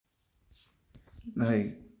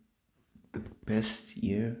Like the best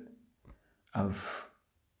year I've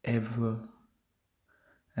ever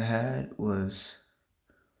had was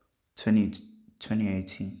 20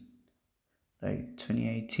 2018. Like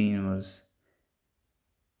 2018 was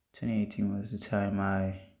the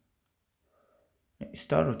time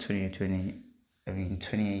start of 2020. I mean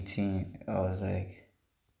 2018. I was like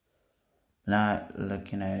not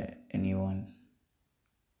looking at anyone.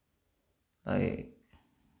 Like,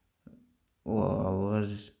 well, I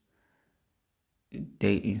was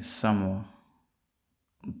dating someone,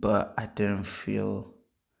 but I didn't feel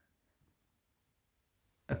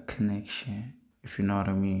a connection, if you know what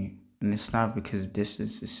I mean. And it's not because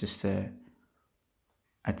distance, it's just that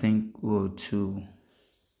I think we were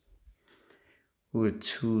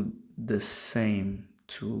too the same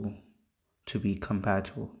to be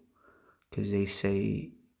compatible. Because they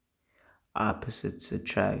say opposites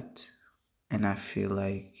attract, and I feel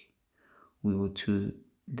like we were too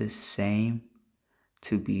the same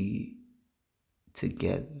to be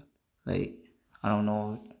together. Like, I don't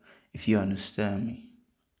know if you understand me.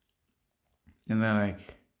 And then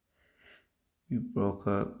like we broke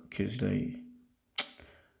up because like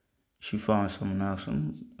she found someone else,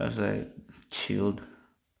 and I was like chilled,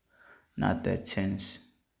 not that tense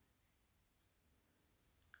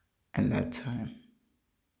at that time.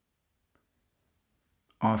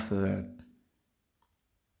 After that,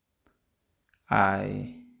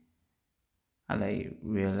 I I like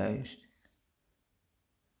realized,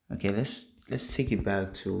 okay, let's take it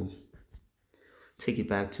back to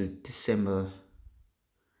December.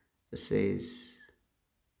 Let's say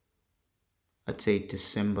I'd say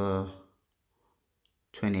December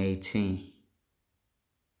 2018.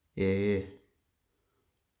 Yeah, yeah.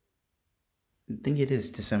 I think it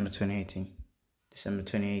is December 2018. December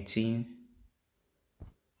 2018.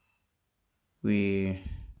 We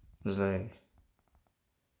was like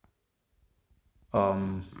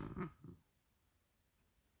um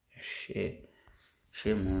shit.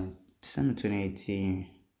 Shit, man. December 2018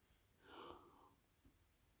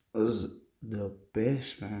 was the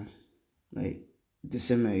best, man. Like,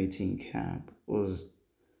 December 18 camp was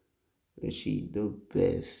literally the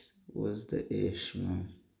best. Was the ish, man.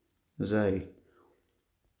 It was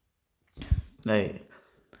like,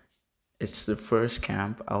 it's the first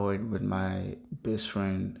camp I went with my best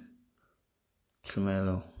friend,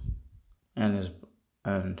 Camelo, and his,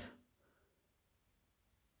 and,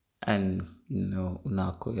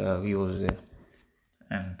 Unako, yeah, he was there.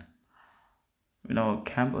 And,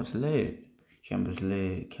 camp was lit. Camp was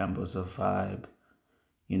lit. Camp was a vibe.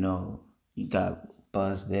 You got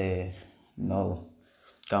Buzz there,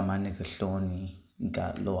 got my nigga Thorny, you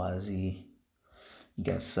got Loazi, you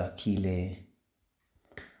got Sakile,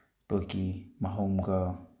 Bookie, my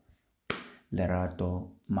homegirl,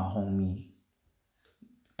 Lerato, my homie,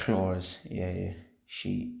 Claus, yeah, yeah.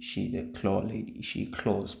 She the claw lady, she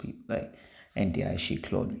claws people, like, NDI, she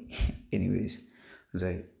clawed me. Anyways, it was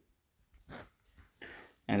like,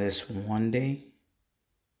 and this one day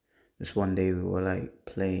we were like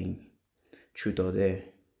playing Truth or Dare,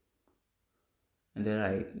 and then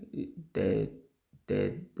like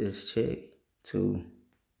this chick to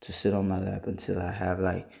sit on my lap until I have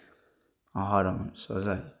like a hard on. So I was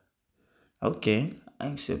like, okay, I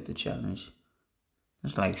accept the challenge.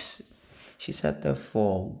 It's like she sat there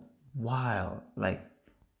for a while. Like,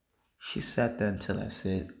 she sat there until I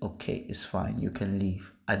said, okay, it's fine, you can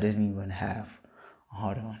leave. I didn't even have a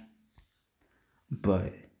hard on.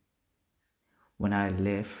 But when I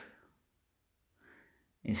left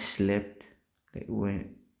and slept, like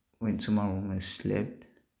went to my room and slept,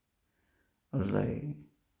 I was like,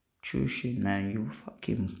 true shit, man, you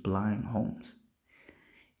fucking blind Holmes.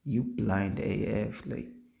 You blind AF. Like,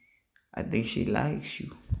 I think she likes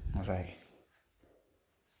you. I was like,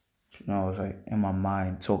 I was like in my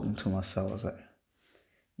mind talking to myself. I was like,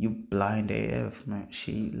 you blind AF, man.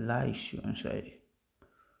 She likes you. And she's like,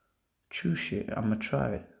 true shit. I'ma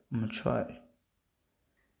try it. I'ma try it.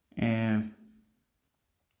 And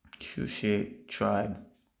true shit, tried.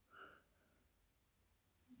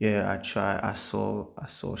 Yeah, I tried. I saw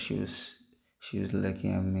she was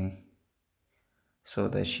looking at me so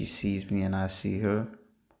that she sees me and I see her.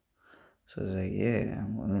 So I was like, yeah,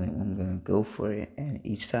 I'm gonna go for it. And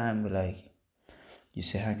each time we like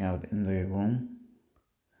used to hang out in the room.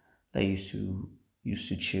 I used to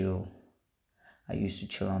chill. I used to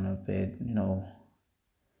chill on her bed,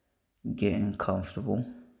 getting comfortable.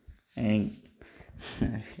 And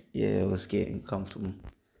yeah, it was getting comfortable.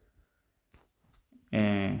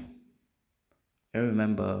 And I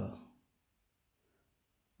remember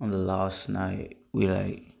on the last night we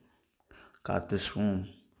like got this room.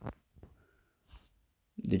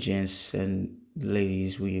 the gents and the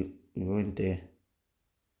ladies, we went there.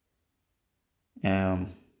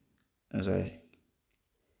 Um, it was like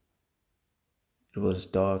it was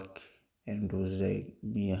dark, and it was like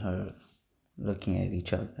me and her looking at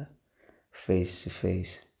each other face to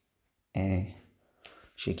face, and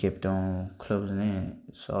she kept on closing in.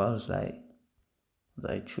 So I was like,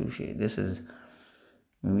 true shit. This is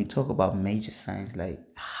when we talk about major signs, like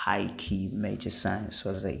high key major signs. So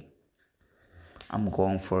I was like, I'm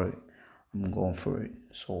going for it. I'm going for it.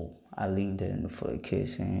 So I leaned in for a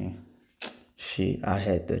kiss, and I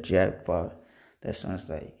had the jackpot. That sounds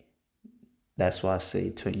like, that's why I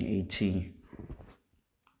say 2018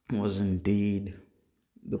 was indeed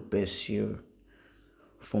the best year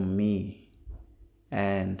for me,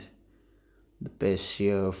 and the best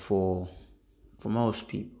year for most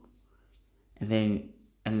people. And then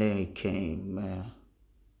it came, and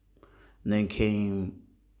then came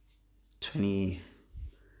 20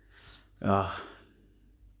 uh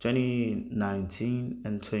 2019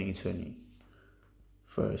 and 2020.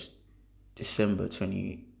 First December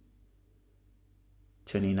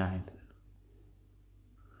 29th.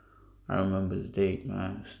 I remember the date,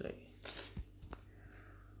 man. It's like,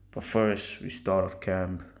 but first we start off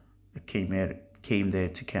camp. I came there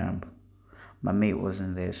to camp. My mate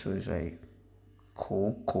wasn't there, so it's like,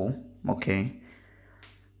 cool, okay.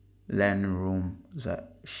 Landing room, so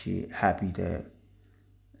she happy that,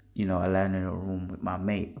 I landed in a room with my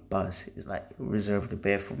mate. A bus is like reserved the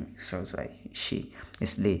bed for me, so it's like,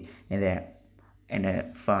 it's lit. And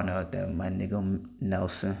then found out that my nigga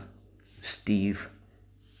Nelson, Steve,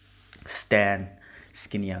 Stan,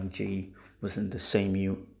 Skinny Young J was in the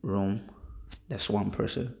same room. That's one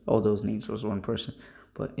person. All those names was one person.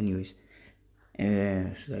 But anyways, and then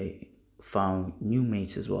it's like found new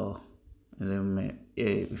mates as well. And then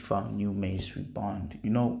we found new mates. We bond.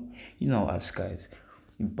 You know us guys.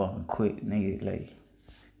 We bond quick, nigga.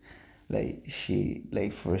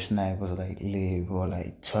 Like first night was like lit. We were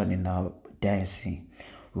like turning up, dancing,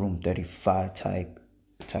 room 35 type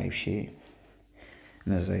shit.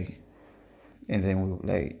 And it's like, and then we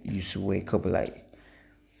like used to wake up at like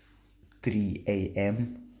 3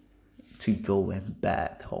 a.m. to go and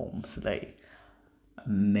bath homes, like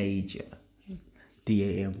major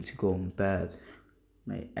 3 a.m. to go and bath.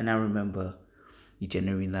 Like, and I remember the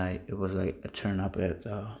January night, it was like a turn up at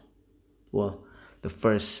the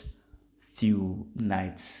first few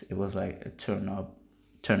nights it was like a turn up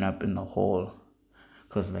in the hall,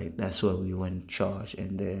 cause like that's where we went charge,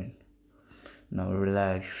 and then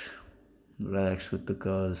relax with the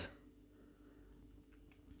girls.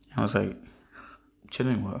 I was like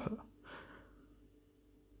chilling with her,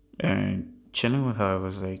 and chilling with her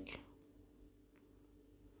was like,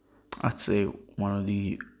 I'd say, one of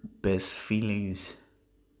the best feelings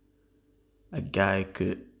a guy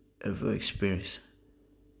could ever experience.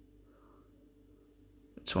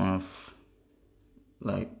 It's one of,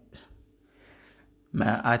 like,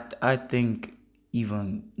 man, I think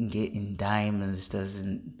even getting diamonds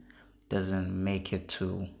doesn't make it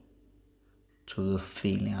to the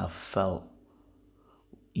feeling I felt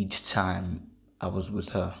each time I was with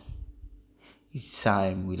her. Each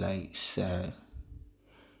time we like sat,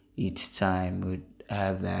 each time we'd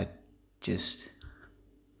have that just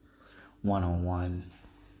one on one,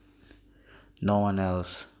 no one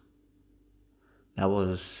else. That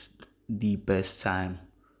was the best time.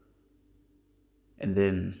 And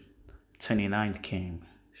then 29th came.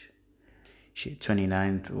 Shit,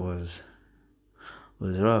 29th was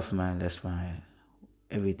rough, man. That's why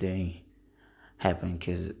everything happened,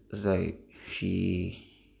 because it's like she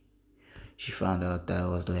found out that I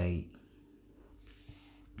was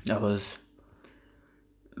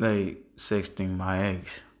like sexting my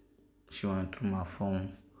ex. She went through my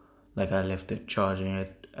phone, like I left it charging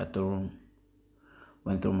at the room.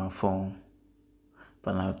 Went through my phone,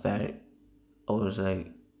 found out that I was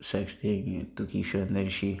like sexting to Keisha, and then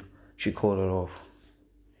she called it off.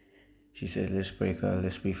 She said, "Let's break up.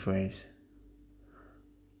 Let's be friends."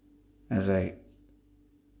 I was like,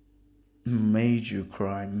 major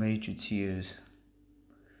crime, major tears,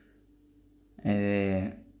 and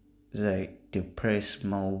then it's like depressed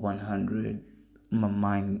mode 100. My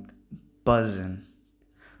mind buzzing,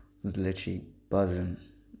 it was literally buzzing,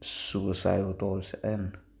 suicidal thoughts,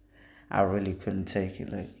 and I really couldn't take it.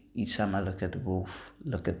 Like each time I look at the roof,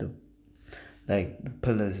 look at the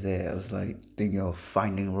pillars there, I was like thinking of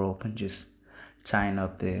finding rope and just tying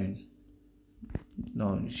up there. And,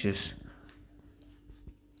 just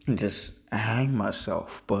hang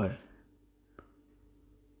myself. But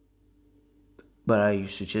I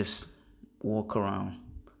used to just walk around,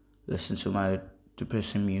 listen to my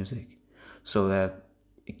depressing music, so that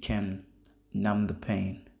it can numb the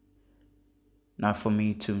pain. Not for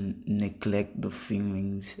me to neglect the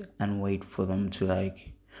feelings and wait for them to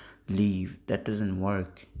like leave. That doesn't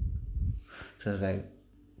work. So it's like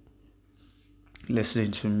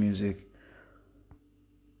listening to music.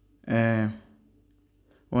 And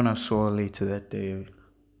when I saw her later that day,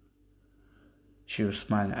 she was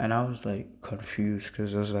smiling, and I was like confused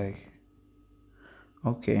because I was like,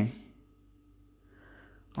 okay,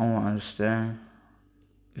 I don't understand.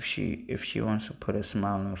 If she wants to put a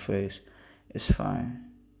smile on her face, it's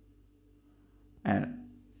fine. And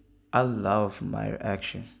I love my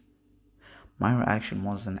reaction. My reaction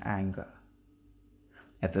wasn't anger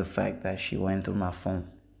at the fact that she went through my phone,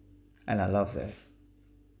 and I love that.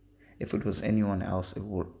 If it was anyone else,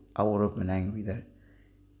 I would have been angry that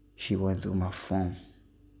she went through my phone.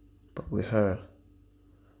 But with her,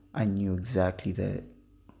 I knew exactly that.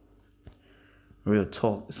 Real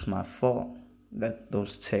talk, it's my fault that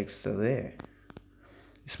those texts are there.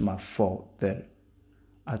 It's my fault that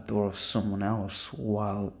I thought of someone else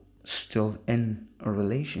while still in a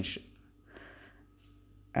relationship.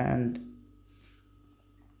 And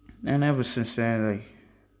ever since then, like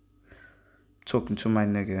talking to my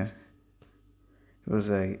nigga, it was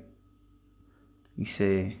like he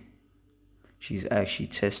said she's actually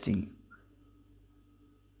testing.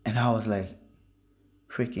 And I was like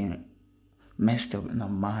freaking messed up in my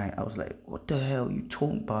mind. I was like, what the hell you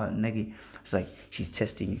talking about, nigga? It's like she's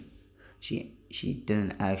testing you. She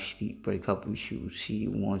didn't actually break up with you. She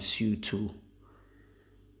wants you to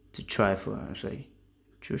try for her. I was like,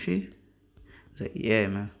 Chushi? I was like, yeah,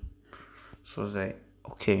 man. So I was like,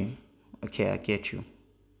 okay, I get you.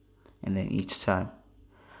 And then each time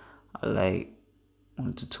I like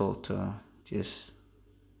wanted to talk to her, just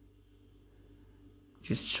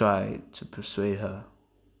try to persuade her.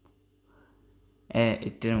 And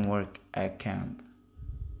it didn't work at camp.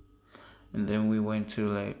 And then we went to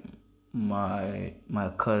like my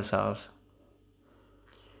cousin's house,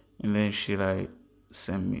 and then she like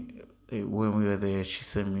sent me, like, when we were there, she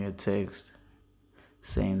sent me a text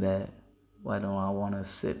saying that why don't I want to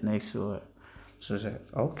sit next to her. So I was like,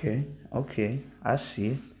 okay, I see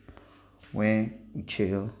it. When we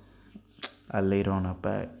chill, I laid on her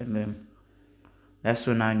back, and then that's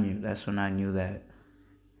when I knew that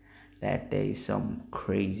that day some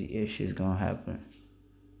crazy issues gonna happen.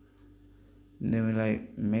 And then we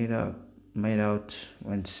like made out,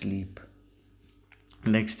 went to sleep.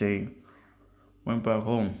 Next day, went back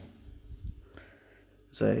home.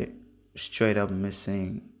 It's like straight up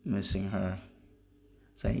missing her.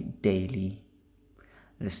 It's like daily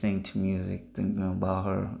listening to music, thinking about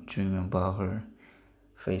her, dreaming about her,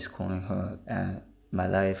 face calling her, and my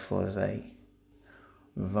life was like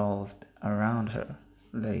revolved around her.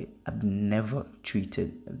 Like I've never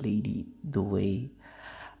treated a lady the way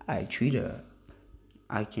I treat her.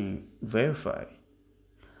 I can verify.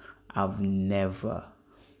 I've never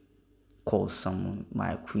called someone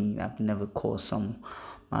my queen. I've never called someone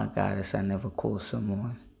my goddess. I never called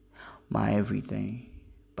someone my everything.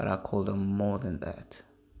 But I called her more than that.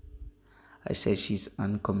 I said she's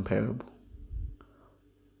uncomparable.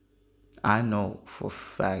 I know for a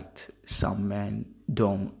fact some men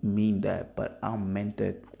don't mean that, but I meant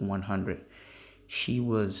that 100. She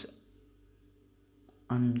was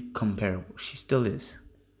uncomparable. She still is.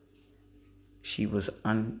 She was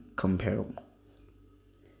uncomparable.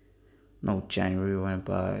 No, January went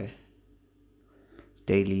by,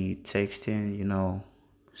 daily texting,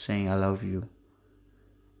 saying I love you.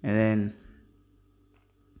 And then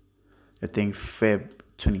I think Feb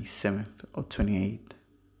 27th or 28th,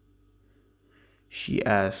 she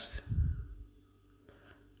asked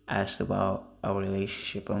about our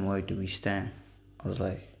relationship and where do we stand. I was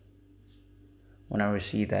like, when I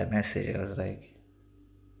received that message, I was like,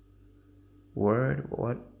 word,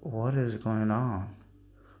 what is going on?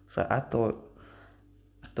 So I thought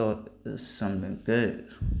it was something good.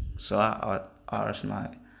 So I asked my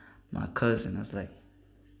cousin. I was like,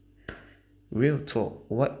 real talk,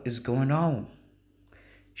 what is going on?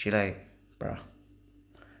 She like, bro,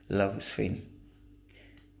 love is fading.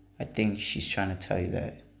 I think she's trying to tell you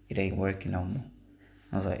that it ain't working no more.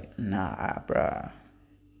 I was like, nah, bruh.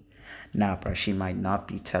 She might not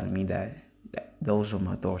be telling me that. Those were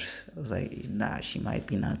my thoughts. I was like, nah, she might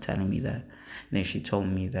be not telling me that. And then she told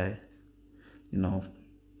me that,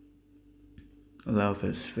 love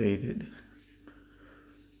has faded.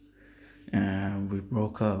 And we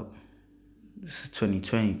broke up. This is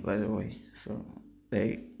 2020, by the way. So,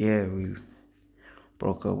 we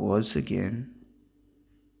broke up once again.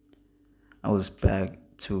 I was back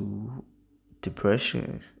to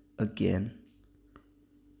depression again.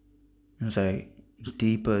 It was like,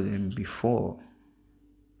 deeper than before,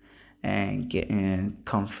 and getting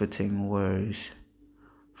comforting words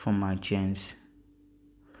from my gents.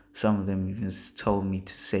 Some of them even told me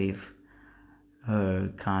to save her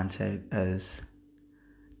contact as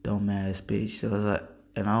dumbass bitch. So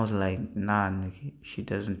I was like, nah, nigga, she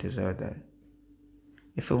doesn't deserve that.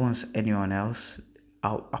 If it was anyone else,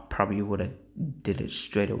 I probably would have did it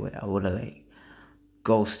straight away. I would have like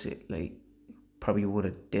ghosted, like probably would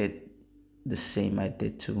have did the same I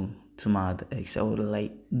did to my other ex. I would have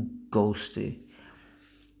like ghosted,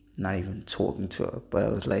 not even talking to her. But I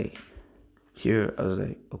was like, here, I was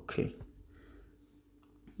like, okay,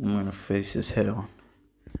 I'm gonna face this head on.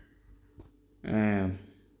 And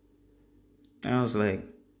I was like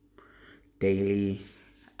daily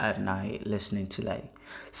at night listening to like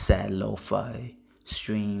sad lo-fi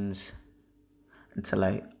streams until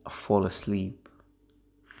like I fall asleep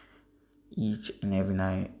each and every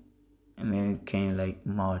night. And then it came like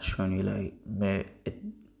March 20, like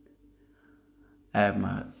I had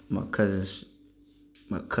my cousin's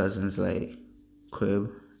like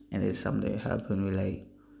crib, and then something happened.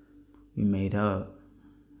 We made up,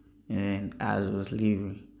 and then as I was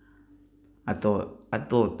leaving, I thought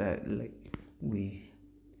that like we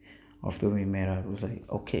after we made up, it was like,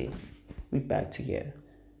 okay, we back together,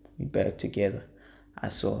 we back together. I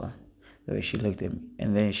saw her, the way she looked at me,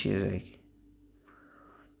 and then she was like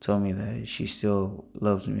told me that she still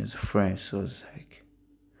loves me as a friend. So it's like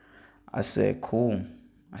I said cool.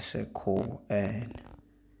 I said cool, and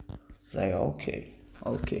it's like okay,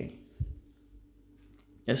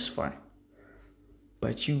 it's fine.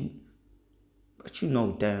 But you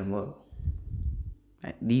know damn well.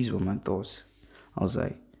 Like, these were my thoughts. I was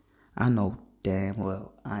like, I know damn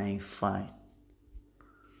well I ain't fine.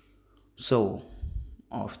 So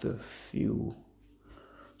after few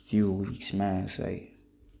weeks, man, it's like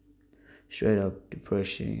straight up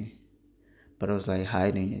depression. But I was like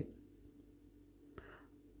hiding it.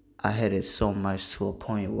 I had it so much to a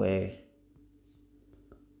point where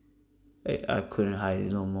I couldn't hide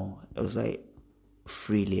it no more. It was like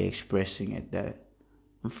freely expressing it that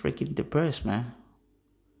I'm freaking depressed, man.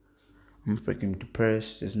 I'm freaking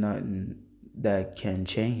depressed. There's nothing that can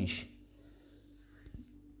change.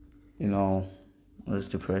 You know, I was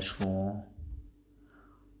depressed for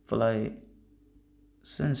like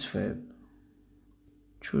since Feb.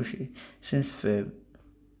 Truly, since Feb,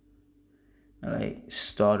 like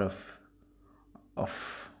start of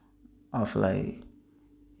of like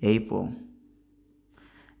April.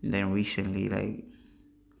 And then recently, like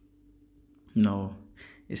no,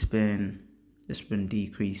 it's been it's been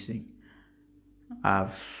decreasing.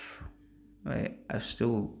 I've I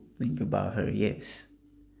still think about her, yes.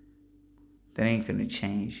 That ain't gonna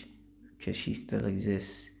change because she still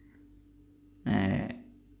exists. And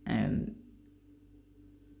and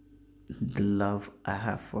the love I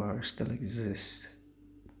have for her still exists.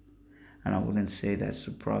 And I wouldn't say that's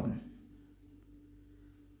a problem.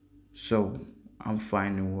 So I'm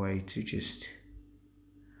finding a way to just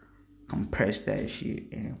compress that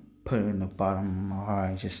shit and put it in the bottom of my heart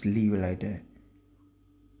and just leave it like that.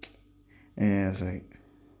 And it's like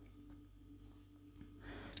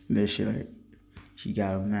this shit like she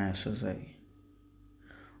got a man, so it's like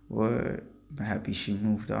word. I'm happy she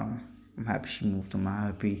moved on. I'm happy she moved on. I'm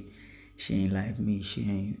happy she ain't like me. She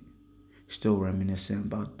ain't still reminiscing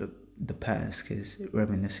about the past, because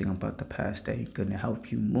reminiscing about the past that ain't gonna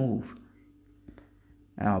help you move.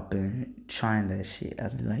 And I've been trying that shit.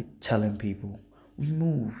 I've been like telling people, we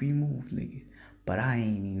move, nigga. But I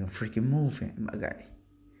ain't even freaking moving, my guy.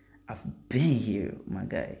 I've been here, my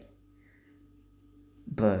guy.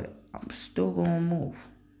 But I'm still gonna move.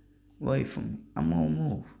 Wait for me. I'm gonna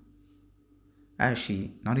move.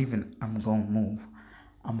 Actually, not even I'm gonna move.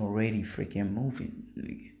 I'm already freaking moving,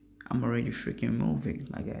 nigga. I'm already freaking moving,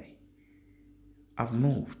 my guy. I've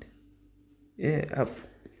moved. Yeah,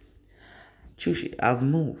 I've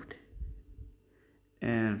moved.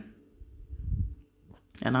 And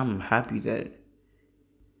I'm happy that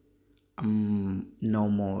I'm no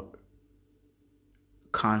more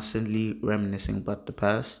constantly reminiscing about the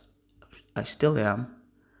past. I still am.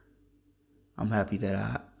 I'm happy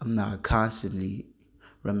that I'm not constantly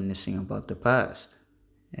reminiscing about the past.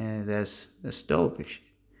 And that's dope and shit.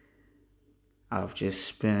 I've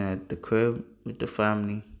just been at the crib with the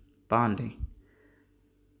family, bonding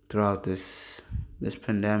throughout this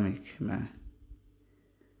pandemic, man.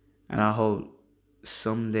 And I hope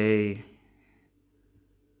someday,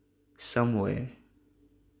 somewhere,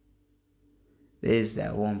 there's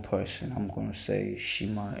that one person I'm gonna say she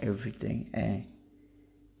my everything,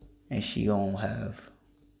 and she gonna have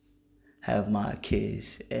have my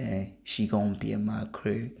kids, and she gonna be in my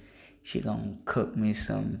crib. She gonna cook me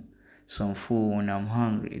some food when I'm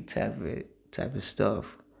hungry, type of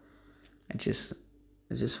stuff. I just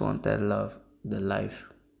I just want that love, the life.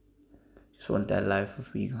 Just want that life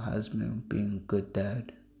of being a husband, being a good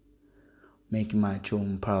dad, making my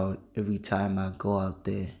children proud every time I go out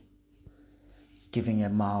there, giving it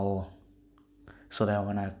my all, so that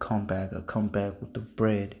when I come back with the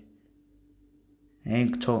bread. I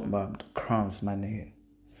ain't talking about the crumbs, my nigga.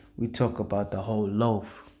 We talk about the whole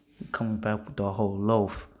loaf. We coming back with the whole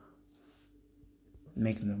loaf,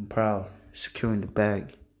 making them proud, securing the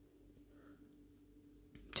bag.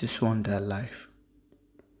 Just want that life.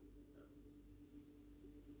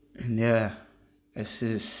 And yeah, it's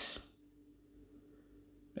just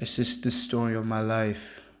it's just the story of my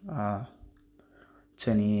life.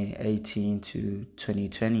 2018 to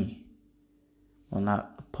 2020. Well,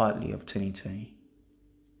 not partly of 2020.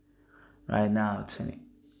 Right now,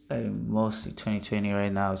 mostly 2020.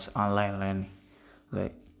 Right now, it's online learning.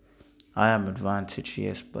 Like, I am advantage,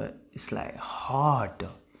 yes, but it's like hard though.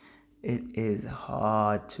 It is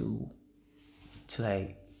hard to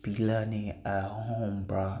like be learning at home,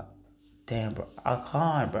 bro. Damn, bro, I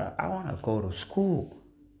can't, bro. I wanna go to school.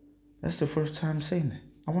 That's the first time saying that.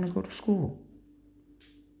 I wanna go to school.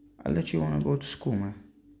 I let you wanna go to school, man.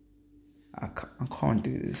 I can't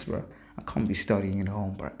do this, bro. I can't be studying at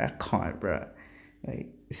home, bro. I can't, bro. Like,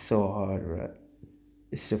 it's so hard, bro.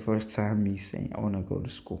 It's the first time me saying I wanna go to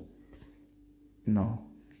school. No.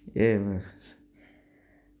 Yeah, man.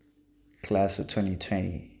 Class of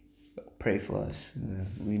 2020. Pray for us.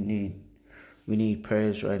 We need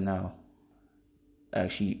prayers right now.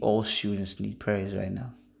 Actually, all students need prayers right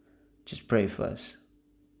now. Just pray for us.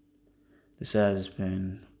 This has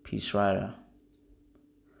been Peace Rider.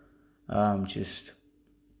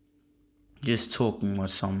 Just talking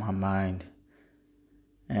what's on my mind,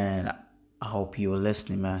 and I hope you're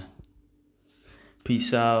listening, man.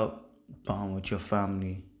 Peace out. Bond with your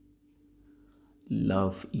family.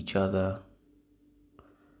 Love each other.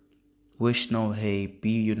 Wish no hate.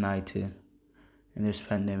 Be united in this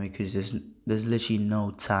pandemic, because there's literally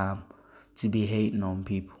no time to be hating on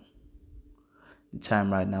people. The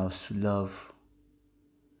time right now is to love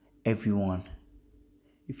everyone.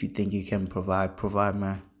 If you think you can provide,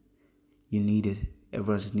 man. You need it.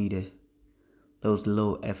 Everyone's needed. Those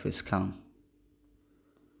little efforts count.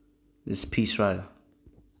 This is Peace Rider.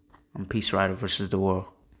 I'm Peace Rider versus the world.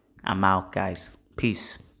 I'm out, guys.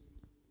 Peace.